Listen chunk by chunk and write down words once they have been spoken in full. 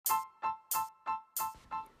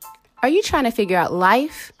Are you trying to figure out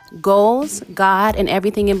life, goals, God, and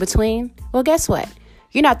everything in between? Well, guess what?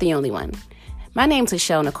 You're not the only one. My name's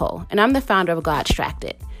Michelle Nicole, and I'm the founder of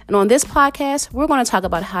Godstracted. And on this podcast, we're going to talk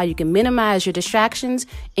about how you can minimize your distractions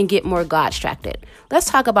and get more Godstracted. Let's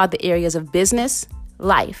talk about the areas of business,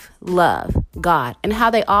 life, love, God, and how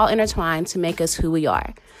they all intertwine to make us who we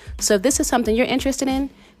are. So if this is something you're interested in,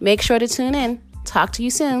 make sure to tune in. Talk to you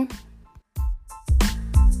soon.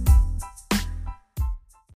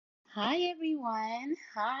 Hi, everyone.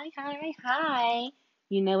 Hi.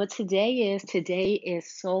 You know what today is? Today is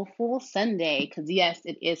Soulful Sunday. Because, yes,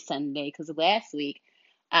 it is Sunday. Because last week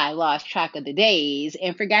I lost track of the days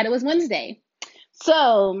and forgot it was Wednesday.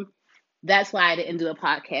 So that's why I didn't do a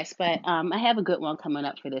podcast. But I have a good one coming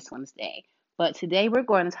up for this Wednesday. But today we're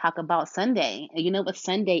going to talk about Sunday. And you know what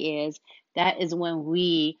Sunday is? That is when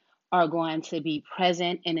we are going to be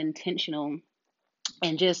present and intentional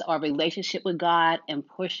and just our relationship with God and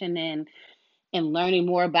pushing in and learning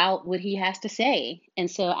more about what he has to say. And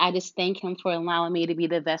so I just thank him for allowing me to be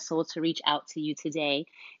the vessel to reach out to you today.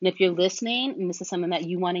 And if you're listening and this is something that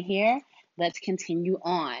you want to hear, let's continue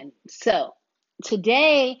on. So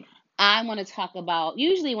today I want to talk about,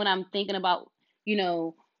 usually when I'm thinking about,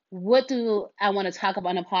 what do I want to talk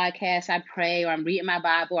about in a podcast, I pray or I'm reading my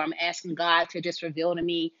Bible or I'm asking God to just reveal to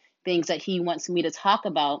me things that he wants me to talk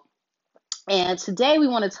about. And today we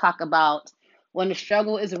want to talk about when the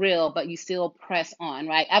struggle is real, but you still press on,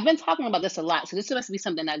 right? I've been talking about this a lot. So this must be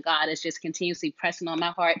something that God is just continuously pressing on my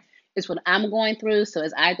heart. It's what I'm going through. So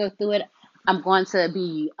as I go through it, I'm going to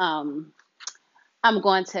be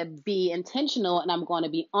intentional and I'm going to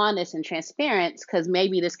be honest and transparent because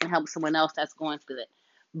maybe this can help someone else that's going through it.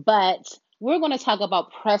 But we're going to talk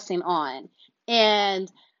about pressing on.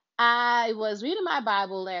 And I was reading my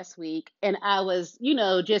Bible last week and I was,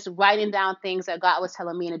 just writing down things that God was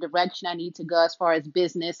telling me in a direction I need to go as far as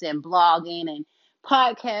business and blogging and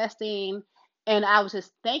podcasting. And I was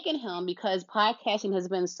just thanking him because podcasting has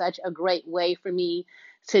been such a great way for me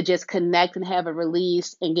to just connect and have a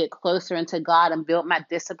release and get closer into God and build my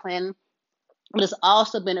discipline. But it's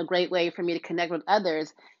also been a great way for me to connect with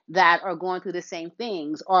others that are going through the same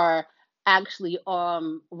things or actually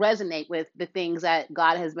resonate with the things that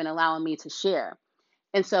God has been allowing me to share.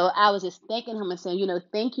 And so I was just thanking him and saying,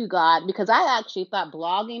 thank you, God, because I actually thought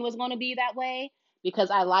blogging was going to be that way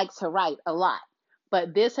because I like to write a lot.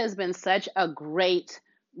 But this has been such a great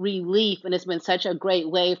relief and it's been such a great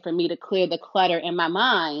way for me to clear the clutter in my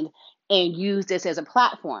mind and use this as a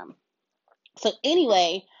platform. So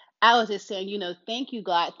anyway, I was just saying, thank you,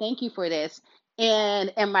 God. Thank you for this.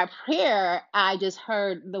 And in my prayer, I just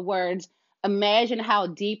heard the words, imagine how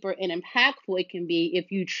deeper and impactful it can be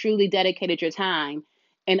if you truly dedicated your time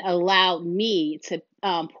and allowed me to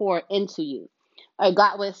pour into you.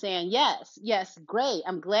 God was saying, yes, great.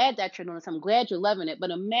 I'm glad that you're doing this. I'm glad you're loving it. But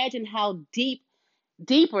imagine how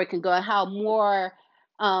deeper it can go and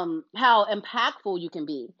how impactful you can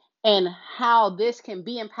be and how this can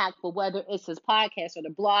be impactful, whether it's his podcast or the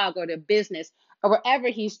blog or the business or wherever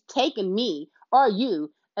he's taken me or you.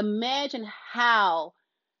 Imagine how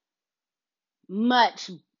much,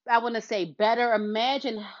 I want to say better,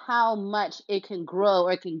 imagine how much it can grow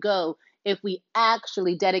or it can go if we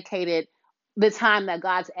actually dedicated the time that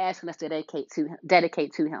God's asking us to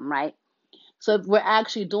dedicate to him, right? So if we're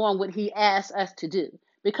actually doing what he asks us to do.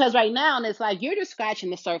 Because right now, it's like you're just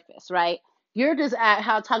scratching the surface, right? You're just at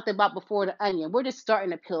how I talked about before the onion. We're just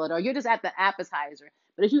starting to peel it, or you're just at the appetizer.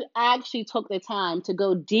 But if you actually took the time to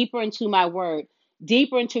go deeper into my word,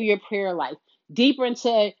 deeper into your prayer life, deeper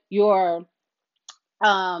into your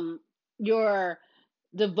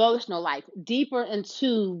devotional life, deeper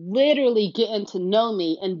into literally getting to know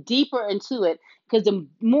me and deeper into it, because the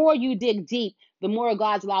more you dig deep, the more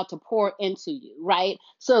God's allowed to pour into you, right?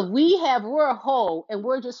 So if we're a hole and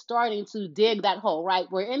we're just starting to dig that hole, right?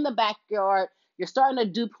 We're in the backyard, you're starting to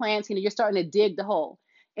do planting and you're starting to dig the hole.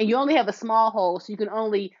 And you only have a small hole, so you can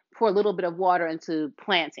only pour a little bit of water into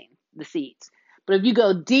planting the seeds. But if you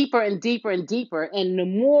go deeper and deeper and deeper, and the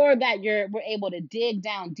more that we're able to dig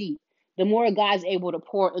down deep, the more God's able to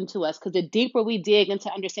pour into us. Because the deeper we dig into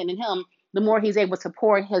understanding him, the more he's able to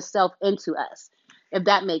pour himself into us. If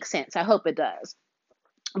that makes sense. I hope it does.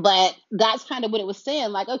 But that's kind of what it was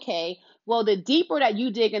saying. Like, okay, well, the deeper that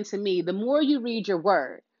you dig into me, the more you read your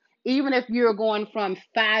word, even if you're going from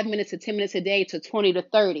 5 minutes to 10 minutes a day to 20 to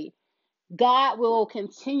 30, God will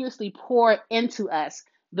continuously pour into us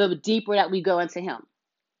the deeper that we go into him.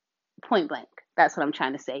 Point blank. That's what I'm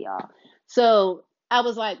trying to say, y'all. So I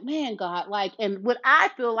was like, man, God, and what I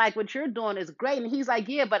feel like what you're doing is great. And he's like,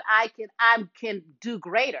 yeah, but I can do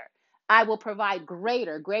greater. I will provide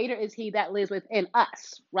greater. Greater is he that lives within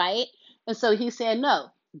us, right? And so he's saying, no,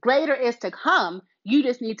 greater is to come. You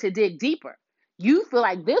just need to dig deeper. You feel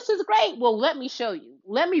like this is great. Well, let me show you.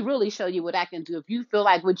 Let me really show you what I can do. If you feel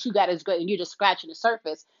like what you got is great and you're just scratching the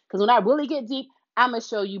surface, because when I really get deep, I'm going to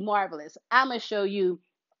show you marvelous. I'm going to show you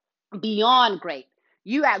beyond great.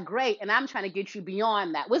 You are great, and I'm trying to get you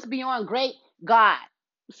beyond that. What's beyond great? God.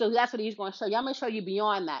 So that's what he's going to show you. I'm going to show you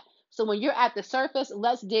beyond that. So when you're at the surface,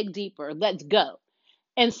 let's dig deeper. Let's go.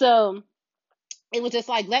 And so it was just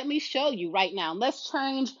like, let me show you right now. Let's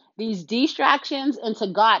change these distractions into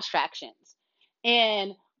God distractions.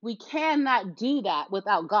 And we cannot do that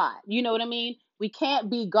without God. You know what I mean? We can't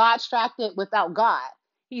be God distracted without God.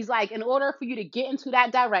 He's like, in order for you to get into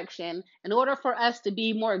that direction, in order for us to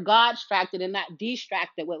be more God distracted and not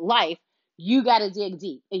distracted with life, you got to dig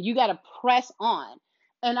deep and you got to press on.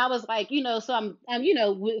 And I was like, so I'm,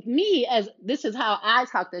 with me, as this is how I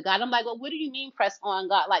talk to God. I'm like, well, what do you mean press on,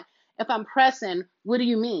 God? Like, if I'm pressing, what do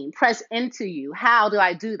you mean? Press into you. How do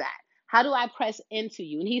I do that? How do I press into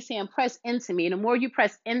you? And he's saying, press into me. And the more you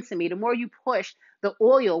press into me, the more you push, the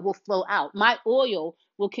oil will flow out. My oil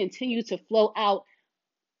will continue to flow out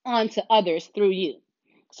onto others through you.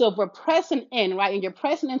 So if we're pressing in, right, and you're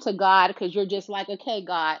pressing into God because you're just like, okay,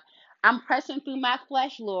 God, I'm pressing through my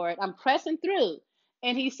flesh, Lord. I'm pressing through.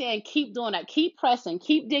 And he's saying, keep doing that. Keep pressing.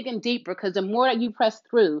 Keep digging deeper, because the more that you press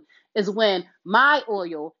through is when my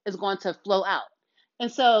oil is going to flow out.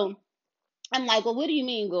 And so I'm like, well, what do you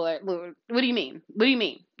mean, Lord? Lord, what do you mean? What do you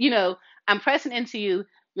mean? I'm pressing into you.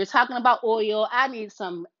 You're talking about oil. I need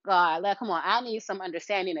some, God, like, come on, I need some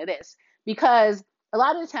understanding of this. Because a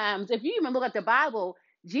lot of the times, if you even look at the Bible,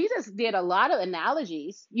 Jesus did a lot of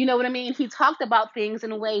analogies. You know what I mean? He talked about things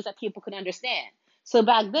in ways that people could understand. So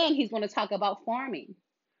back then, he's going to talk about farming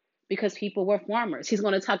because people were farmers. He's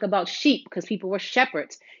going to talk about sheep because people were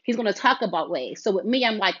shepherds. He's going to talk about ways. So with me,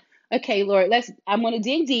 I'm like, okay, Lord, I'm going to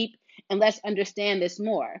dig deep and let's understand this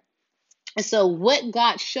more. And so what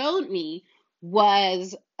God showed me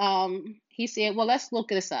was, he said, well, let's look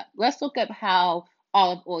this up. Let's look up how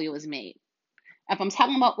olive oil is made. If I'm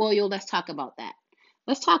talking about oil, let's talk about that.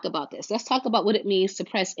 Let's talk about this. Let's talk about what it means to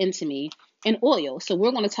press into me in oil. So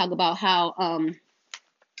we're going to talk about how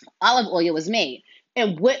olive oil is made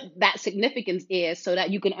and what that significance is, so that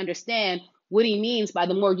you can understand what he means by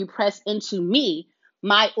the more you press into me,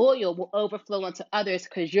 my oil will overflow onto others,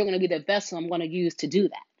 because you're going to be the vessel I'm going to use to do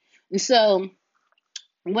that. And so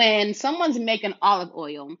when someone's making olive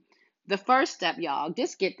oil, the first step, y'all,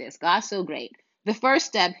 just get this. God's so great. The first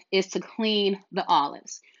step is to clean the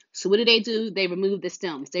olives. So what do? They remove the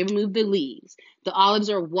stems. They remove the leaves. The olives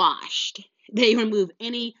are washed. They remove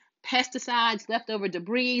any pesticides, leftover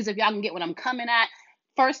debris, if y'all can get what I'm coming at.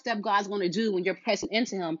 First step God's going to do when you're pressing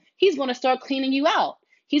into him, he's going to start cleaning you out.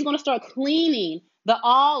 He's going to start cleaning the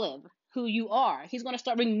olive, who you are. He's going to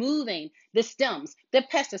start removing the stems, the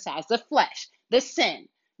pesticides, the flesh, the sin,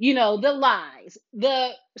 the lies,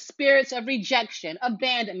 the spirits of rejection,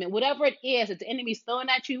 abandonment, whatever it is that the enemy's throwing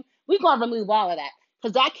at you. We're going to remove all of that,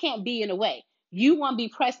 because that can't be in the way. You want to be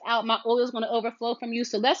pressed out. My oil is going to overflow from you.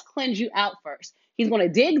 So let's cleanse you out first. He's going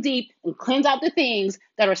to dig deep and cleanse out the things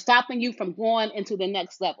that are stopping you from going into the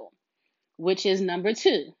next level, which is number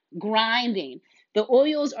 2, grinding. The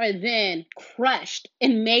oils are then crushed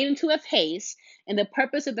and made into a paste. And the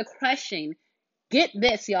purpose of the crushing, get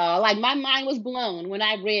this, y'all, like my mind was blown when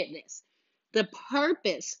I read this. The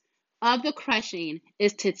purpose of the crushing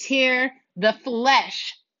is to tear the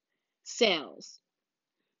flesh cells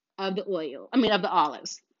of the of the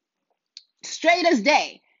olives. Straight as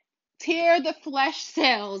day, tear the flesh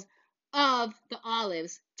cells of the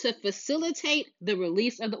olives to facilitate the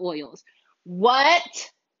release of the oils.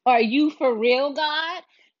 What? Are you for real, God?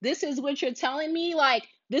 This is what you're telling me? Like,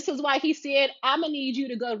 this is why he said, I'm going to need you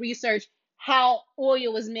to go research how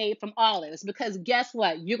oil is made from olives, because guess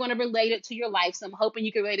what? You're going to relate it to your life. So I'm hoping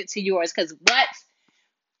you can relate it to yours, because what?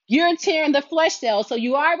 You're tearing the flesh cells, so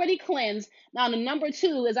you already cleansed. Now, the number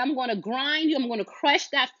 2 is I'm going to grind you. I'm going to crush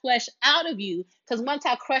that flesh out of you, because once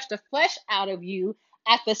I crush the flesh out of you,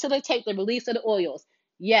 I facilitate the release of the oils.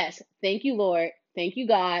 Yes, thank you, Lord. Thank you,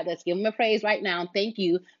 God. Let's give him a praise right now. Thank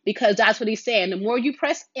you, because that's what he's saying. The more you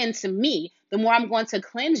press into me, the more I'm going to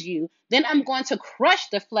cleanse you. Then I'm going to crush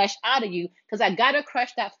the flesh out of you, because I got to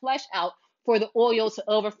crush that flesh out for the oil to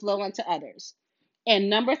overflow onto others. And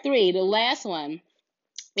number 3, the last one,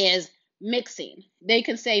 is mixing. They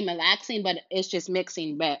can say malaxing, but it's just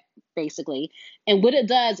mixing, basically. And what it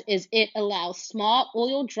does is it allows small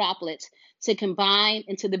oil droplets to combine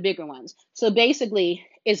into the bigger ones. So basically,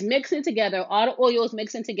 it's mixing together, all the oils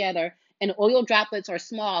mixing together, and the oil droplets are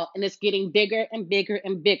small, and it's getting bigger and bigger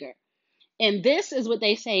and bigger. And this is what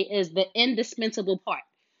they say is the indispensable part,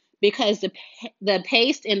 because the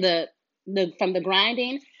paste and the from the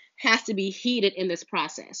grinding has to be heated in this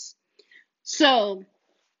process. So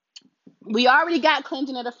we already got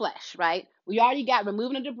cleansing of the flesh, right? We already got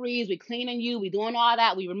removing the debris. We cleaning you. We doing all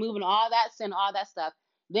that. We removing all that sin, all that stuff.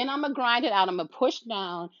 Then I'm gonna grind it out. I'm gonna push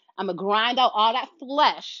down. I'm gonna grind out all that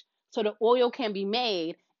flesh so the oil can be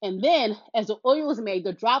made. And then as the oil is made,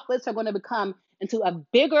 the droplets are going to become into a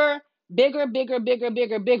bigger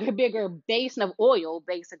basin of oil.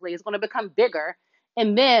 Basically, it's going to become bigger,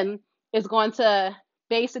 and then it's going to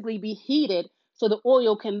basically be heated so the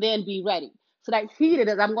oil can then be ready. So that heated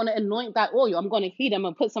is I'm going to anoint that oil. I'm going to heat. I'm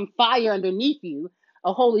going to put some fire underneath you,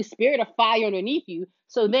 a Holy Spirit of fire underneath you.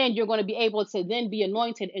 So then you're going to be able to then be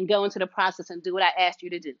anointed and go into the process and do what I asked you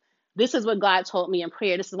to do. This is what God told me in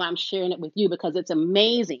prayer. This is why I'm sharing it with you, because it's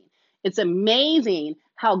amazing. It's amazing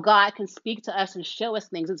how God can speak to us and show us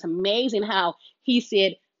things. It's amazing how he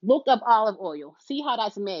said, look up olive oil. See how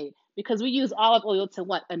that's made. Because we use olive oil to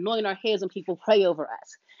what? Anoint our heads when people pray over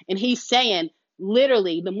us. And he's saying,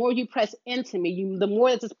 literally, the more you press into me, the more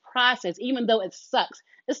it's this process, even though it sucks,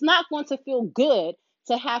 it's not going to feel good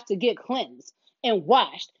to have to get cleansed and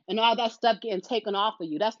washed and all that stuff getting taken off of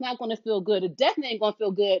you. That's not going to feel good. It definitely ain't going to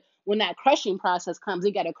feel good when that crushing process comes.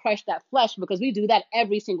 We got to crush that flesh, because we do that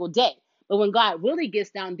every single day. But when God really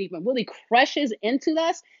gets down deep and really crushes into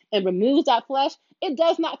us and removes that flesh, it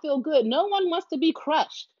does not feel good. No one wants to be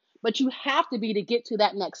crushed, but you have to be to get to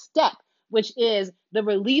that next step, which is the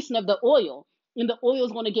releasing of the oil. And the oil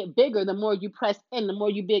is going to get bigger the more you press in, the more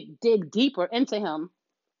you dig deeper into him.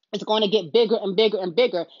 It's going to get bigger and bigger and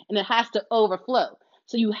bigger, and it has to overflow.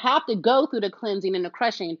 So you have to go through the cleansing and the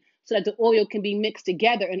crushing so that the oil can be mixed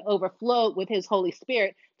together and overflow with his Holy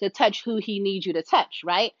Spirit to touch who he needs you to touch,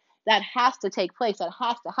 right? That has to take place. That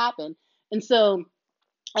has to happen. And so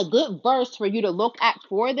a good verse for you to look at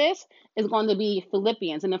for this is going to be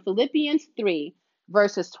Philippians. And in Philippians 3,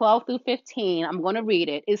 verses 12 through 15, I'm going to read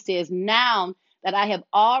it. It says, now that I have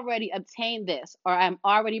already obtained this, or I'm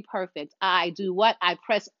already perfect, I do what? I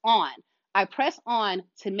press on. I press on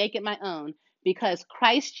to make it my own, because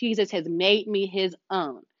Christ Jesus has made me his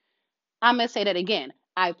own. I'm going to say that again.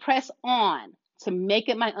 I press on to make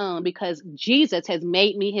it my own, because Jesus has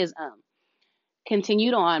made me his own.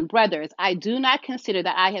 Continued on, brothers, I do not consider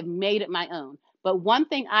that I have made it my own. But one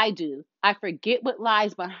thing I do, I forget what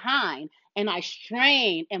lies behind, and I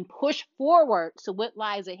strain and push forward to what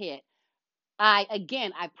lies ahead.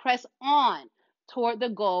 I press on toward the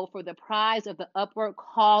goal for the prize of the upward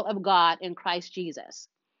call of God in Christ Jesus.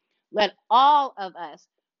 Let all of us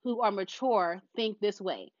who are mature think this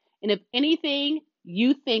way. And if anything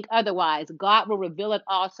you think otherwise, God will reveal it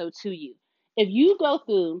also to you. If you go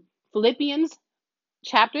through Philippians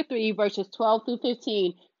chapter 3, verses 12 through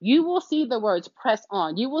 15, you will see the words press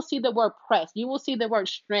on. You will see the word press. You will see the word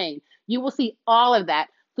strain. You will see all of that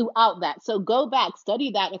throughout that. So go back,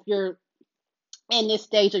 study that if you're in this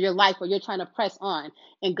stage of your life where you're trying to press on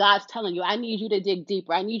and God's telling you, I need you to dig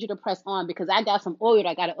deeper. I need you to press on, because I got some oil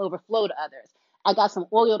that got to overflow to others. I got some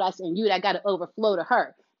oil that's in you that got to overflow to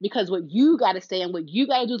her, because what you got to say and what you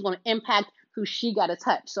got to do is going to impact who she got to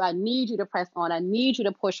touch. So I need you to press on. I need you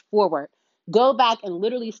to push forward. Go back and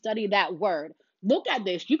literally study that word. Look at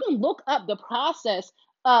this. You can look up the process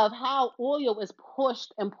of how oil is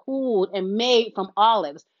pushed and pulled and made from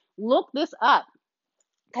olives. Look this up.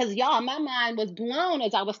 Because y'all, my mind was blown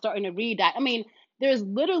as I was starting to read that. I mean, there's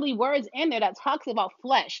literally words in there that talks about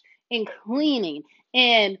flesh and cleaning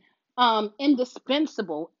and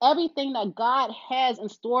indispensable. Everything that God has in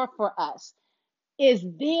store for us is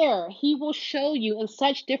there. He will show you in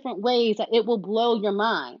such different ways that it will blow your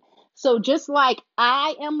mind. So just like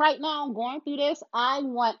I am right now going through this, I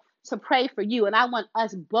want to pray for you, and I want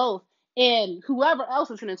us both and whoever else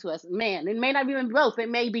is listening to us. Man, it may not even be both. It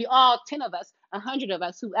may be all 10 of us, 100 of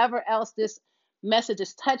us, whoever else this message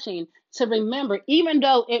is touching, to remember, even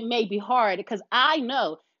though it may be hard, because I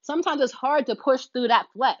know sometimes it's hard to push through that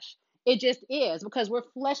flesh. It just is, because we're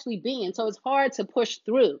fleshly beings. So it's hard to push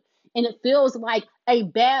through. And it feels like a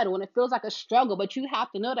battle and it feels like a struggle, but you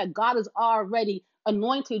have to know that God has already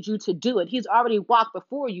anointed you to do it. He's already walked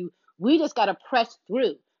before you. We just got to press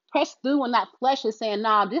through. Press through when that flesh is saying,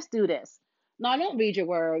 nah, just do this. No, don't read your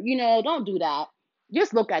word. Don't do that.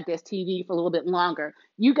 Just look at this TV for a little bit longer.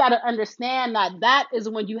 You got to understand that that is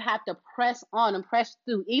when you have to press on and press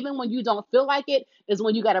through. Even when you don't feel like it is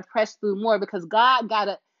when you got to press through more, because God got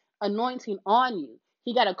an anointing on you.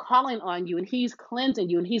 He got a calling on you, and he's cleansing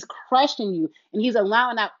you, and he's crushing you, and he's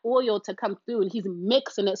allowing that oil to come through, and he's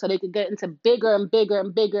mixing it so they could get into bigger and bigger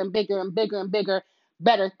and bigger and bigger and bigger and bigger,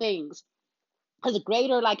 better things. Because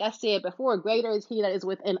greater, like I said before, greater is he that is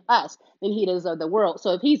within us than he that is of the world.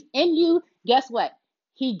 So if he's in you, guess what?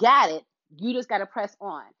 He got it. You just got to press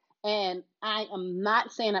on. And I am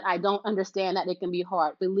not saying that I don't understand that it can be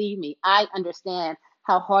hard. Believe me, I understand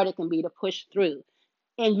how hard it can be to push through.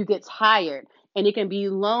 And you get tired and it can be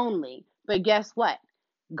lonely. But guess what?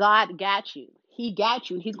 God got you. He got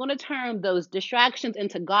you. He's going to turn those distractions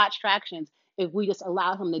into God's distractions if we just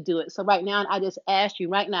allow him to do it. So right now, I just ask you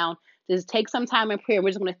right now, just take some time in prayer. We're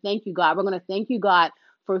just going to thank you, God. We're going to thank you, God,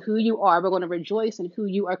 for who you are. We're going to rejoice in who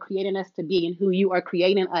you are creating us to be and who you are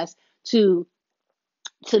creating us to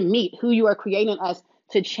meet, who you are creating us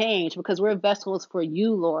to change, because we're vessels for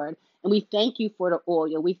you, Lord. And we thank you for the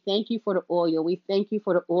oil. We thank you for the oil. We thank you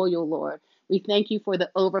for the oil, Lord. We thank you for the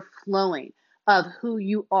overflowing of who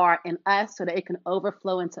you are in us so that it can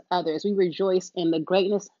overflow into others. We rejoice in the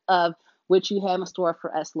greatness of which you have in store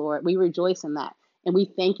for us, Lord. We rejoice in that. And we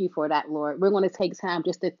thank you for that, Lord. We're going to take time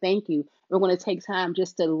just to thank you. We're going to take time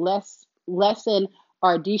just to lessen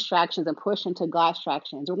our distractions and push into God's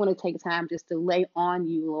distractions. We're going to take time just to lay on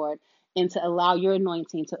you, Lord, and to allow your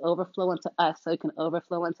anointing to overflow into us so it can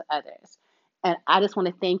overflow into others. And I just want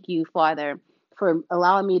to thank you, Father, for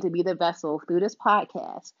allowing me to be the vessel through this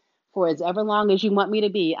podcast. For as ever long as you want me to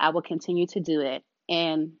be, I will continue to do it.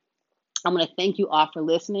 And I'm going to thank you all for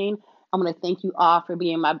listening. I'm going to thank you all for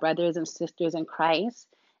being my brothers and sisters in Christ.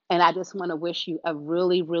 And I just want to wish you a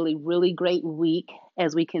really, really, really great week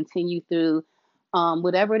as we continue through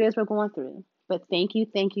whatever it is we're going through. But thank you,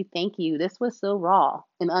 thank you, thank you. This was so raw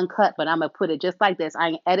and uncut, but I'm going to put it just like this. I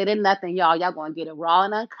ain't editing nothing, y'all. Y'all going to get it raw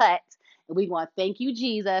and uncut. And we're going to thank you,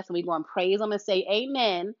 Jesus. And we're going to praise him and say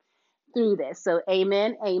amen through this. So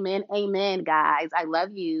amen, amen, amen, guys. I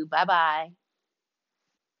love you. Bye-bye.